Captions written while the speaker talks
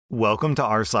Welcome to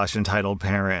r/entitled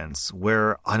parents,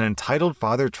 where an entitled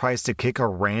father tries to kick a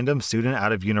random student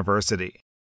out of university.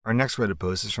 Our next Reddit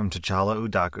post is from T'Challa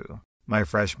Udaku. My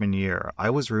freshman year, I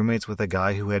was roommates with a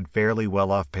guy who had fairly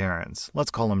well-off parents.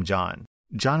 Let's call him John.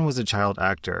 John was a child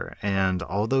actor, and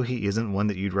although he isn't one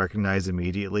that you'd recognize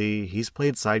immediately, he's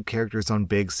played side characters on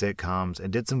big sitcoms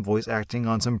and did some voice acting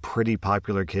on some pretty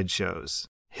popular kids shows.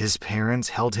 His parents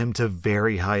held him to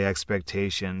very high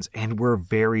expectations and were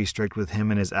very strict with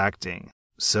him and his acting.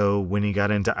 So when he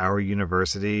got into our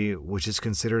university, which is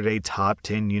considered a top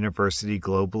 10 university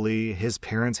globally, his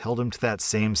parents held him to that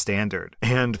same standard.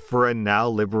 And for a now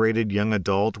liberated young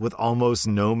adult with almost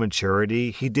no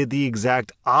maturity, he did the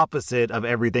exact opposite of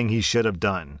everything he should have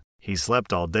done. He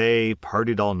slept all day,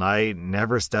 partied all night,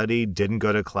 never studied, didn't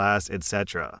go to class,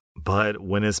 etc. But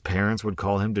when his parents would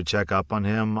call him to check up on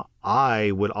him, I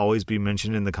would always be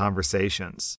mentioned in the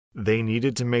conversations. They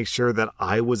needed to make sure that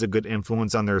I was a good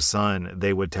influence on their son,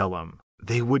 they would tell him.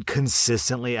 They would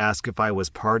consistently ask if I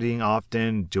was partying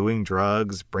often, doing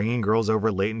drugs, bringing girls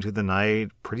over late into the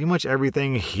night, pretty much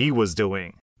everything he was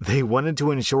doing. They wanted to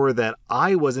ensure that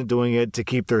I wasn't doing it to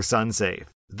keep their son safe.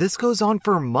 This goes on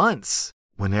for months.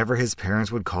 Whenever his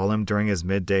parents would call him during his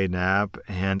midday nap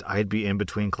and I'd be in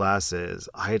between classes,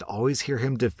 I'd always hear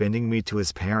him defending me to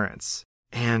his parents.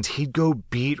 And he'd go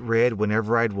beet red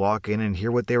whenever I'd walk in and hear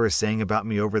what they were saying about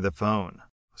me over the phone.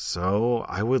 So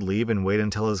I would leave and wait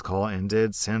until his call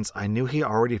ended since I knew he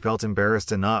already felt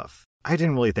embarrassed enough. I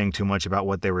didn't really think too much about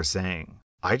what they were saying.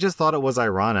 I just thought it was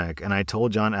ironic, and I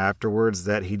told John afterwards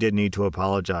that he did need to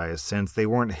apologize since they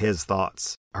weren't his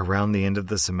thoughts. Around the end of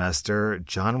the semester,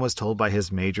 John was told by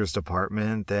his majors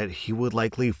department that he would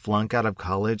likely flunk out of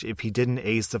college if he didn't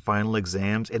ace the final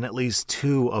exams in at least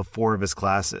 2 of 4 of his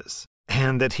classes,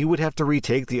 and that he would have to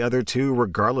retake the other 2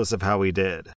 regardless of how he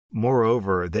did.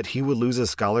 Moreover, that he would lose a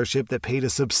scholarship that paid a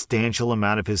substantial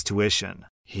amount of his tuition.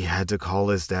 He had to call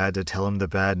his dad to tell him the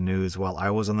bad news while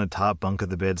I was on the top bunk of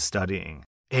the bed studying.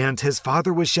 And his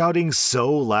father was shouting so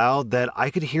loud that I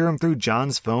could hear him through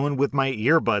John's phone with my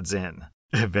earbuds in.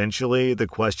 Eventually, the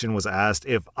question was asked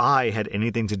if I had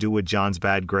anything to do with John's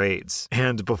bad grades.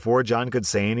 And before John could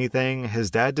say anything,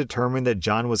 his dad determined that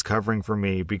John was covering for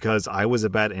me because I was a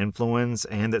bad influence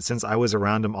and that since I was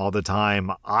around him all the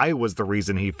time, I was the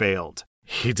reason he failed.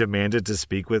 He demanded to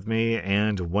speak with me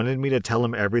and wanted me to tell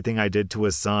him everything I did to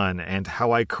his son and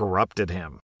how I corrupted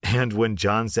him. And when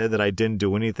John said that I didn't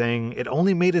do anything, it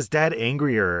only made his dad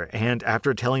angrier, and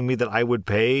after telling me that I would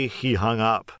pay, he hung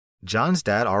up. John's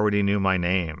dad already knew my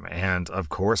name, and of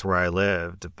course where I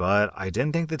lived, but I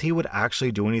didn't think that he would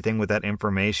actually do anything with that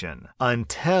information,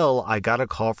 until I got a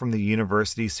call from the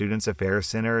University Students Affairs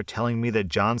Center telling me that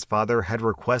John's father had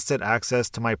requested access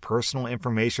to my personal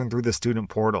information through the student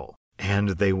portal, and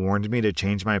they warned me to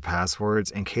change my passwords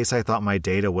in case I thought my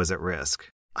data was at risk.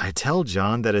 I tell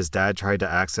John that his dad tried to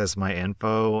access my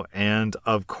info, and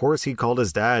of course he called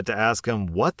his dad to ask him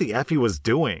what the F he was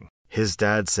doing. His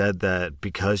dad said that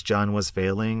because John was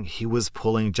failing, he was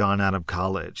pulling John out of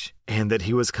college, and that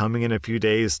he was coming in a few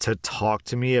days to talk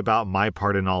to me about my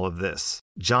part in all of this.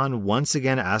 John once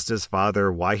again asked his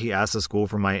father why he asked the school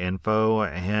for my info,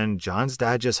 and John's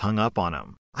dad just hung up on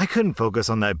him. I couldn't focus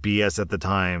on that BS at the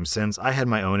time since I had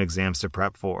my own exams to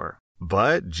prep for.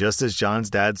 But just as John's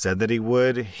dad said that he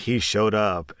would, he showed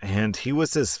up, and he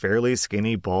was this fairly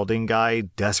skinny, balding guy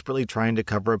desperately trying to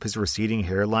cover up his receding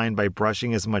hairline by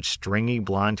brushing as much stringy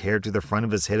blonde hair to the front of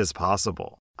his head as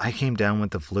possible. I came down with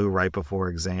the flu right before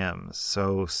exams,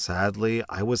 so sadly,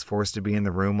 I was forced to be in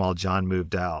the room while John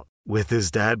moved out, with his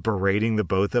dad berating the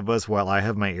both of us while I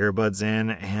have my earbuds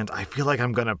in, and I feel like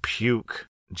I'm gonna puke.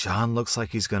 John looks like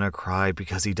he's gonna cry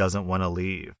because he doesn't want to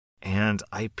leave. And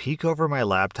I peek over my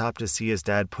laptop to see his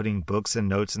dad putting books and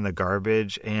notes in the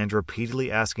garbage and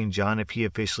repeatedly asking John if he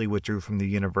officially withdrew from the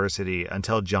university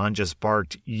until John just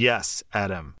barked yes at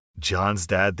him. John's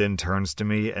dad then turns to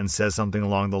me and says something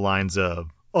along the lines of,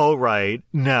 "All right,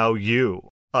 now you."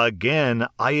 Again,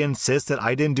 I insist that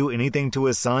I didn't do anything to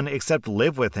his son except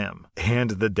live with him.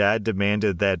 And the dad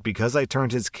demanded that because I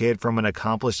turned his kid from an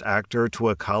accomplished actor to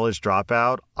a college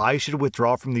dropout, I should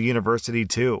withdraw from the university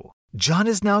too. John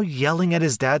is now yelling at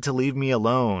his dad to leave me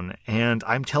alone, and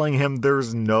I'm telling him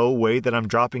there's no way that I'm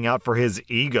dropping out for his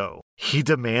ego. He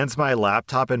demands my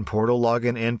laptop and portal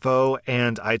login info,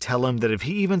 and I tell him that if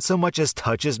he even so much as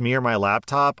touches me or my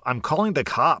laptop, I'm calling the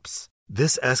cops.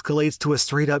 This escalates to a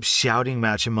straight-up shouting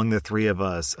match among the 3 of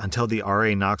us until the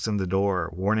RA knocks on the door,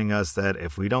 warning us that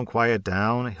if we don't quiet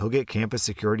down, he'll get campus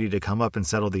security to come up and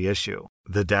settle the issue.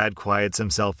 The dad quiets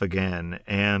himself again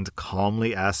and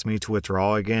calmly asks me to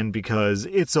withdraw again because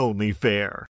it's only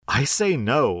fair. I say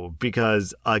no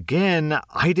because, again,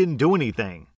 I didn't do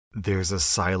anything. There's a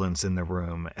silence in the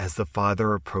room as the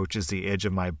father approaches the edge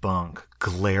of my bunk,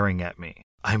 glaring at me.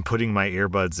 I'm putting my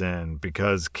earbuds in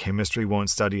because chemistry won't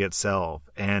study itself,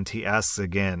 and he asks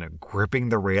again, gripping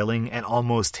the railing and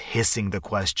almost hissing the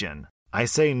question. I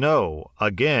say no,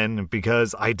 again,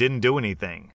 because I didn't do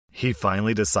anything. He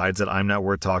finally decides that I'm not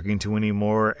worth talking to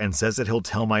anymore and says that he'll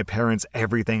tell my parents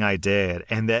everything I did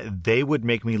and that they would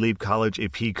make me leave college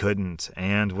if he couldn't,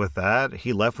 and with that,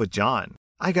 he left with John.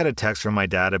 I got a text from my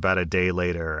dad about a day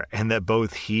later, and that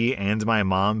both he and my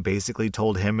mom basically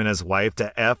told him and his wife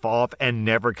to F off and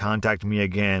never contact me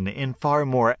again in far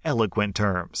more eloquent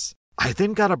terms. I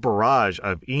then got a barrage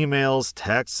of emails,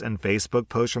 texts, and Facebook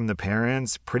posts from the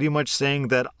parents pretty much saying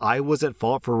that I was at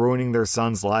fault for ruining their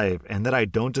son's life and that I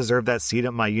don't deserve that seat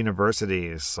at my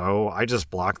university, so I just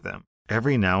blocked them.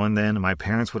 Every now and then, my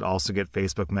parents would also get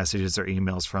Facebook messages or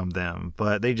emails from them,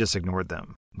 but they just ignored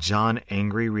them. John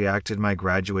angry reacted my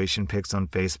graduation pics on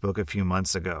Facebook a few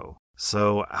months ago.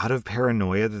 So, out of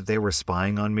paranoia that they were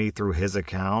spying on me through his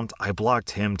account, I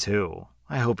blocked him too.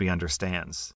 I hope he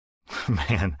understands.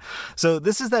 Man, so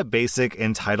this is that basic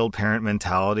entitled parent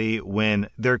mentality when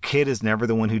their kid is never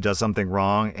the one who does something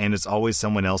wrong and it's always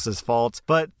someone else's fault.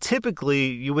 But typically,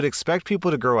 you would expect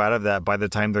people to grow out of that by the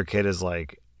time their kid is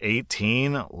like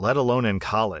 18, let alone in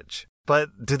college.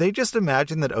 But do they just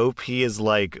imagine that OP is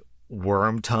like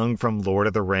Wormtongue from Lord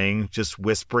of the Rings, just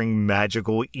whispering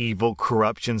magical, evil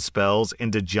corruption spells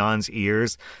into John's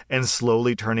ears and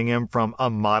slowly turning him from a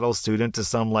model student to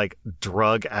some like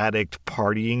drug addict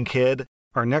partying kid?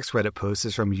 Our next Reddit post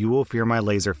is from You Will Fear My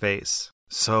Laser Face.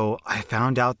 So I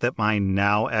found out that my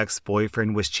now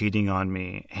ex-boyfriend was cheating on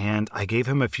me, and I gave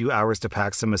him a few hours to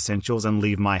pack some essentials and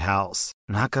leave my house.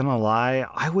 Not gonna lie,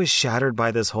 I was shattered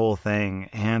by this whole thing,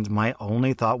 and my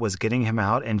only thought was getting him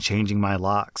out and changing my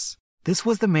locks. This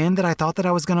was the man that I thought that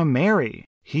I was gonna marry.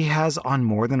 He has on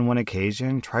more than one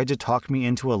occasion tried to talk me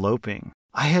into eloping.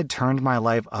 I had turned my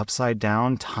life upside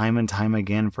down time and time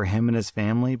again for him and his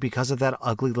family because of that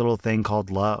ugly little thing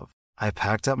called love. I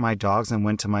packed up my dogs and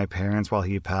went to my parents while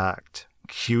he packed.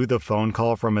 Cue the phone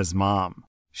call from his mom.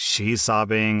 She's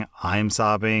sobbing, I'm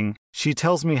sobbing. She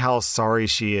tells me how sorry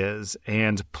she is,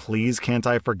 and please can't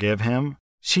I forgive him?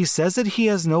 She says that he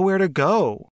has nowhere to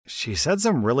go. She said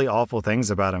some really awful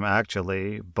things about him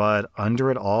actually, but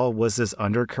under it all was this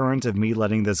undercurrent of me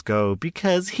letting this go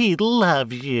because he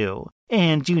loves you,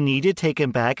 and you need to take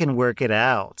him back and work it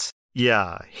out.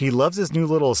 Yeah, he loves his new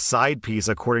little side piece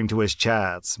according to his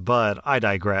chats, but I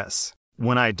digress.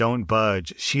 When I don't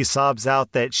budge, she sobs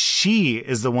out that she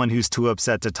is the one who's too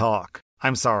upset to talk.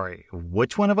 I'm sorry,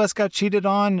 which one of us got cheated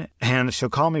on? And she'll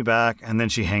call me back, and then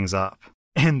she hangs up.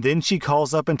 And then she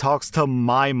calls up and talks to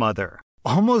my mother.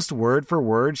 Almost word for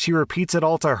word, she repeats it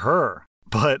all to her.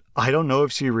 But I don't know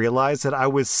if she realized that I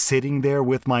was sitting there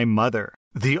with my mother.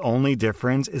 The only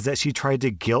difference is that she tried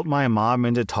to guilt my mom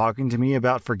into talking to me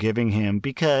about forgiving him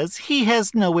because he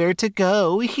has nowhere to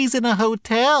go. He's in a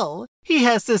hotel. He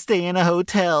has to stay in a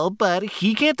hotel, but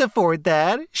he can't afford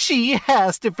that. She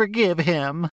has to forgive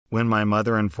him. When my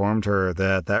mother informed her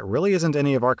that that really isn't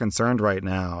any of our concern right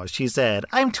now, she said,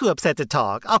 I'm too upset to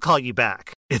talk. I'll call you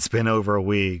back. It's been over a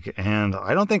week, and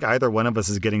I don't think either one of us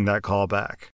is getting that call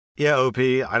back. Yeah, OP,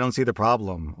 I don't see the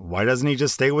problem. Why doesn't he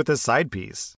just stay with his side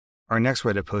piece? Our next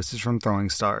Reddit post is from Throwing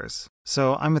Stars.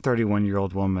 So I'm a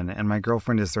 31-year-old woman, and my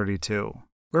girlfriend is 32.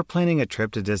 We're planning a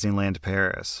trip to Disneyland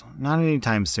Paris. Not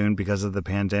anytime soon because of the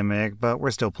pandemic, but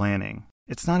we're still planning.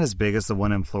 It's not as big as the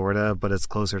one in Florida, but it's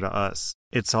closer to us.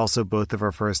 It's also both of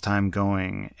our first time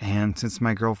going, and since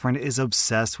my girlfriend is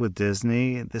obsessed with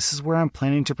Disney, this is where I'm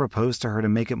planning to propose to her to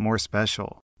make it more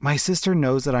special. My sister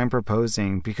knows that I'm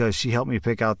proposing because she helped me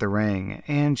pick out the ring,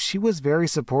 and she was very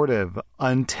supportive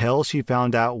until she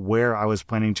found out where I was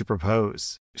planning to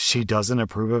propose. She doesn't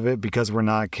approve of it because we're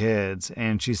not kids,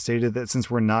 and she stated that since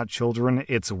we're not children,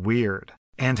 it's weird.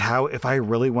 And how if I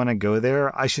really want to go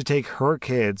there, I should take her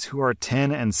kids who are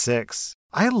 10 and 6.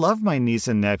 I love my niece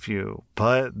and nephew,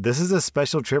 but this is a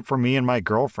special trip for me and my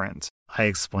girlfriend. I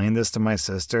explained this to my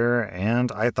sister,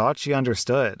 and I thought she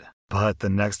understood. But the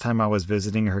next time I was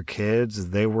visiting her kids,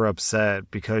 they were upset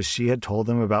because she had told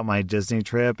them about my Disney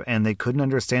trip and they couldn't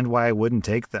understand why I wouldn't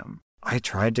take them. I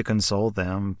tried to console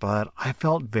them, but I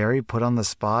felt very put on the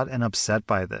spot and upset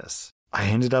by this. I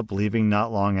ended up leaving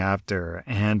not long after,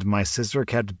 and my sister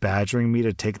kept badgering me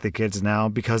to take the kids now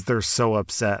because they're so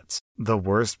upset. The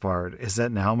worst part is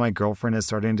that now my girlfriend is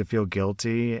starting to feel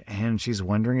guilty, and she's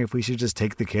wondering if we should just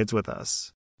take the kids with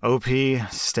us. OP,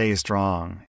 stay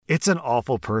strong. It's an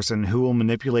awful person who will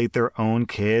manipulate their own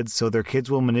kids so their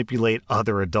kids will manipulate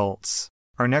other adults.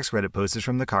 Our next Reddit post is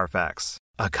from the Carfax.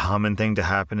 A common thing to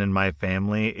happen in my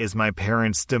family is my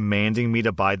parents demanding me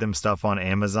to buy them stuff on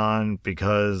Amazon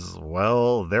because,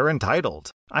 well, they're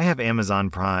entitled. I have Amazon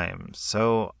Prime,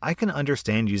 so I can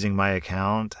understand using my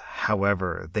account.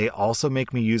 However, they also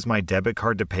make me use my debit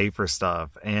card to pay for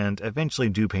stuff and eventually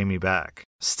do pay me back.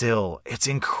 Still, it's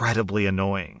incredibly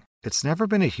annoying. It's never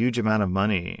been a huge amount of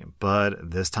money, but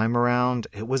this time around,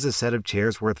 it was a set of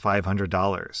chairs worth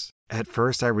 $500. At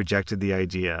first, I rejected the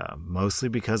idea, mostly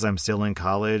because I'm still in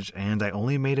college and I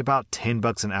only made about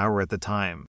 $10 an hour at the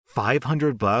time.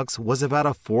 $500 was about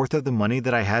a fourth of the money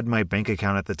that I had in my bank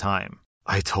account at the time.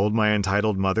 I told my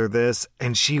entitled mother this,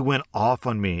 and she went off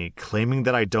on me, claiming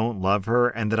that I don't love her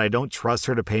and that I don't trust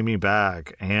her to pay me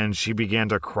back, and she began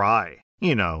to cry.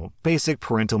 You know, basic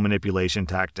parental manipulation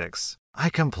tactics. I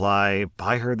comply,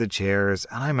 buy her the chairs,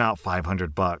 and I'm out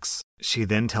 $500. She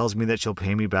then tells me that she'll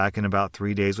pay me back in about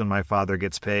 3 days when my father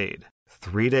gets paid.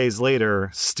 3 days later,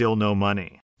 still no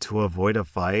money. To avoid a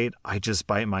fight, I just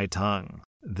bite my tongue.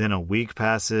 Then a week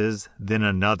passes, then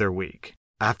another week.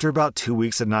 After about 2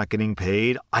 weeks of not getting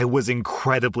paid, I was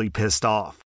incredibly pissed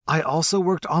off. I also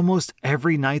worked almost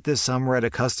every night this summer at a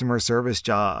customer service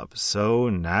job, so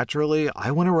naturally,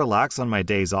 I want to relax on my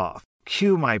days off.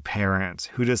 Cue my parents,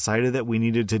 who decided that we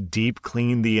needed to deep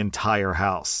clean the entire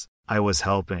house. I was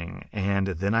helping, and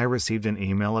then I received an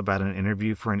email about an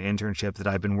interview for an internship that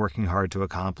I've been working hard to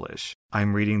accomplish.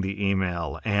 I'm reading the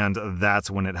email, and that's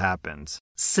when it happened.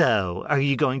 "So, are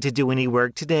you going to do any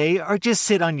work today, or just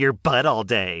sit on your butt all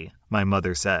day?" my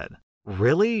mother said.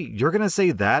 "Really? You're gonna say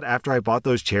that after I bought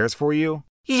those chairs for you?"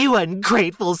 "You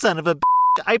ungrateful son of a b***!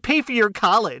 I pay for your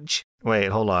college!" Wait,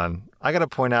 hold on. I gotta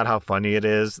point out how funny it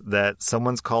is that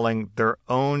someone's calling their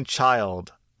own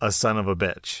child a son of a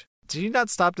bitch. Did you not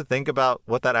stop to think about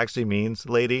what that actually means,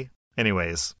 lady?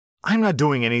 Anyways, I'm not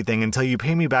doing anything until you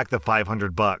pay me back the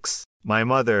 $500. My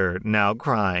mother, now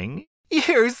crying,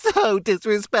 "You're so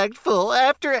disrespectful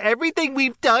after everything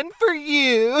we've done for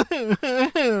you."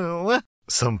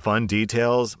 Some fun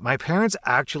details. My parents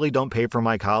actually don't pay for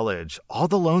my college. All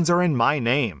the loans are in my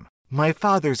name. My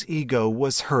father's ego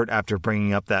was hurt after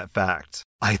bringing up that fact.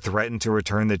 I threatened to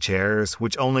return the chairs,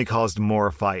 which only caused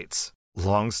more fights.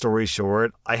 Long story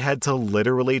short, I had to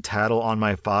literally tattle on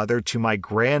my father to my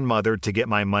grandmother to get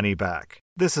my money back.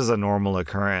 This is a normal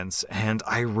occurrence, and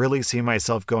I really see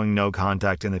myself going no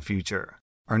contact in the future.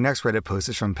 Our next Reddit post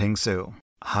is from Ping Su.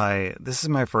 "Hi, this is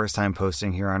my first time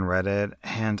posting here on Reddit,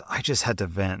 and I just had to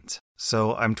vent.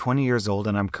 So I'm 20 years old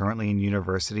and I'm currently in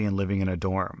university and living in a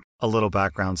dorm. A little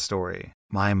background story.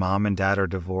 My mom and dad are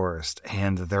divorced,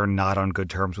 and they're not on good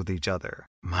terms with each other.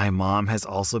 My mom has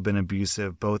also been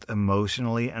abusive both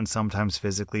emotionally and sometimes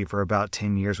physically for about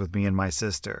 10 years with me and my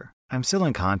sister. I'm still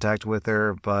in contact with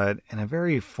her, but in a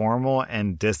very formal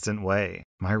and distant way.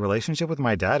 My relationship with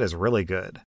my dad is really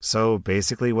good. So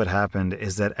basically what happened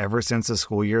is that ever since the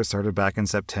school year started back in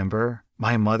September,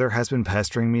 my mother has been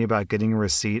pestering me about getting a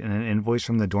receipt and an invoice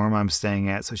from the dorm I'm staying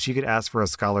at so she could ask for a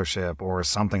scholarship or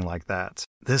something like that.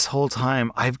 This whole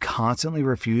time, I've constantly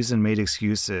refused and made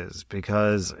excuses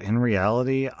because, in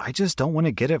reality, I just don't want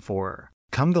to get it for her.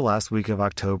 Come the last week of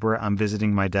October, I'm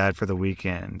visiting my dad for the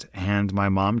weekend, and my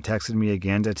mom texted me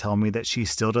again to tell me that she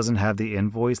still doesn't have the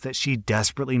invoice that she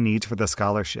desperately needs for the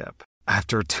scholarship.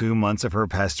 After 2 months of her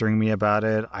pestering me about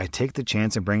it, I take the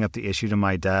chance and bring up the issue to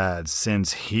my dad,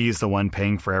 since he's the one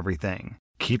paying for everything.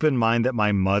 Keep in mind that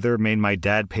my mother made my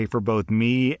dad pay for both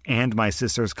me and my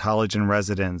sister's college and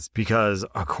residence because,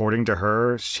 according to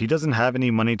her, she doesn't have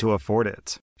any money to afford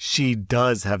it. She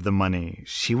does have the money.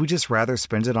 She would just rather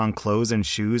spend it on clothes and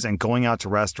shoes and going out to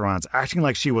restaurants, acting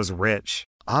like she was rich.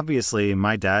 Obviously,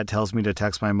 my dad tells me to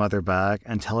text my mother back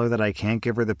and tell her that I can't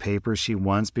give her the papers she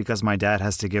wants because my dad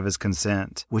has to give his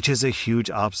consent, which is a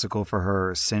huge obstacle for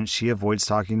her since she avoids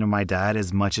talking to my dad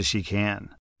as much as she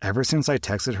can. Ever since I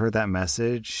texted her that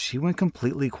message, she went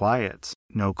completely quiet.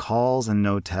 No calls and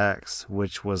no texts,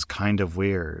 which was kind of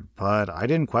weird, but I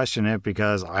didn't question it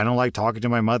because I don't like talking to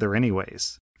my mother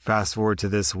anyways. Fast forward to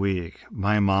this week,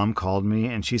 my mom called me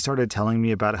and she started telling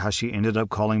me about how she ended up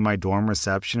calling my dorm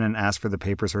reception and asked for the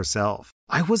papers herself.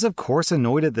 I was of course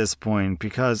annoyed at this point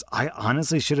because I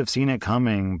honestly should have seen it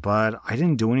coming, but I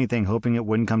didn't do anything hoping it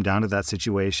wouldn't come down to that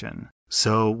situation.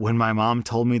 So when my mom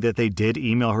told me that they did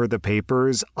email her the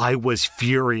papers, I was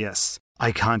furious.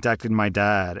 I contacted my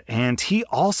dad, and he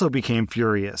also became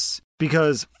furious.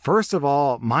 Because, first of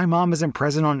all, my mom isn't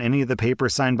present on any of the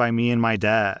papers signed by me and my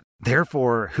dad.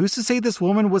 Therefore, who's to say this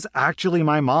woman was actually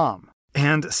my mom?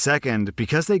 And second,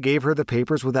 because they gave her the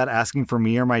papers without asking for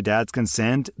me or my dad's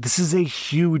consent, this is a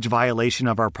huge violation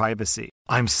of our privacy.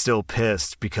 I'm still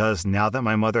pissed because now that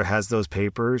my mother has those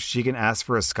papers, she can ask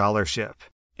for a scholarship.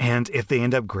 And if they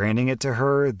end up granting it to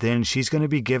her, then she's going to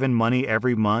be given money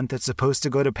every month that's supposed to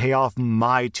go to pay off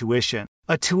my tuition.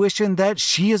 A tuition that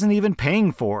she isn't even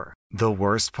paying for. The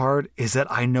worst part is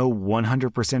that I know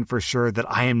 100% for sure that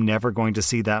I am never going to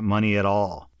see that money at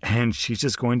all. And she's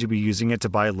just going to be using it to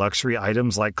buy luxury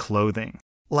items like clothing.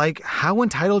 Like, how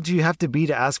entitled do you have to be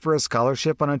to ask for a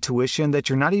scholarship on a tuition that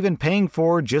you're not even paying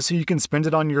for just so you can spend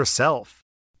it on yourself?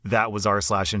 That was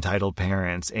r/entitled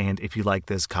parents, and if you like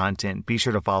this content, be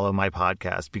sure to follow my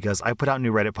podcast because I put out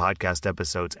new Reddit podcast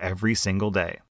episodes every single day.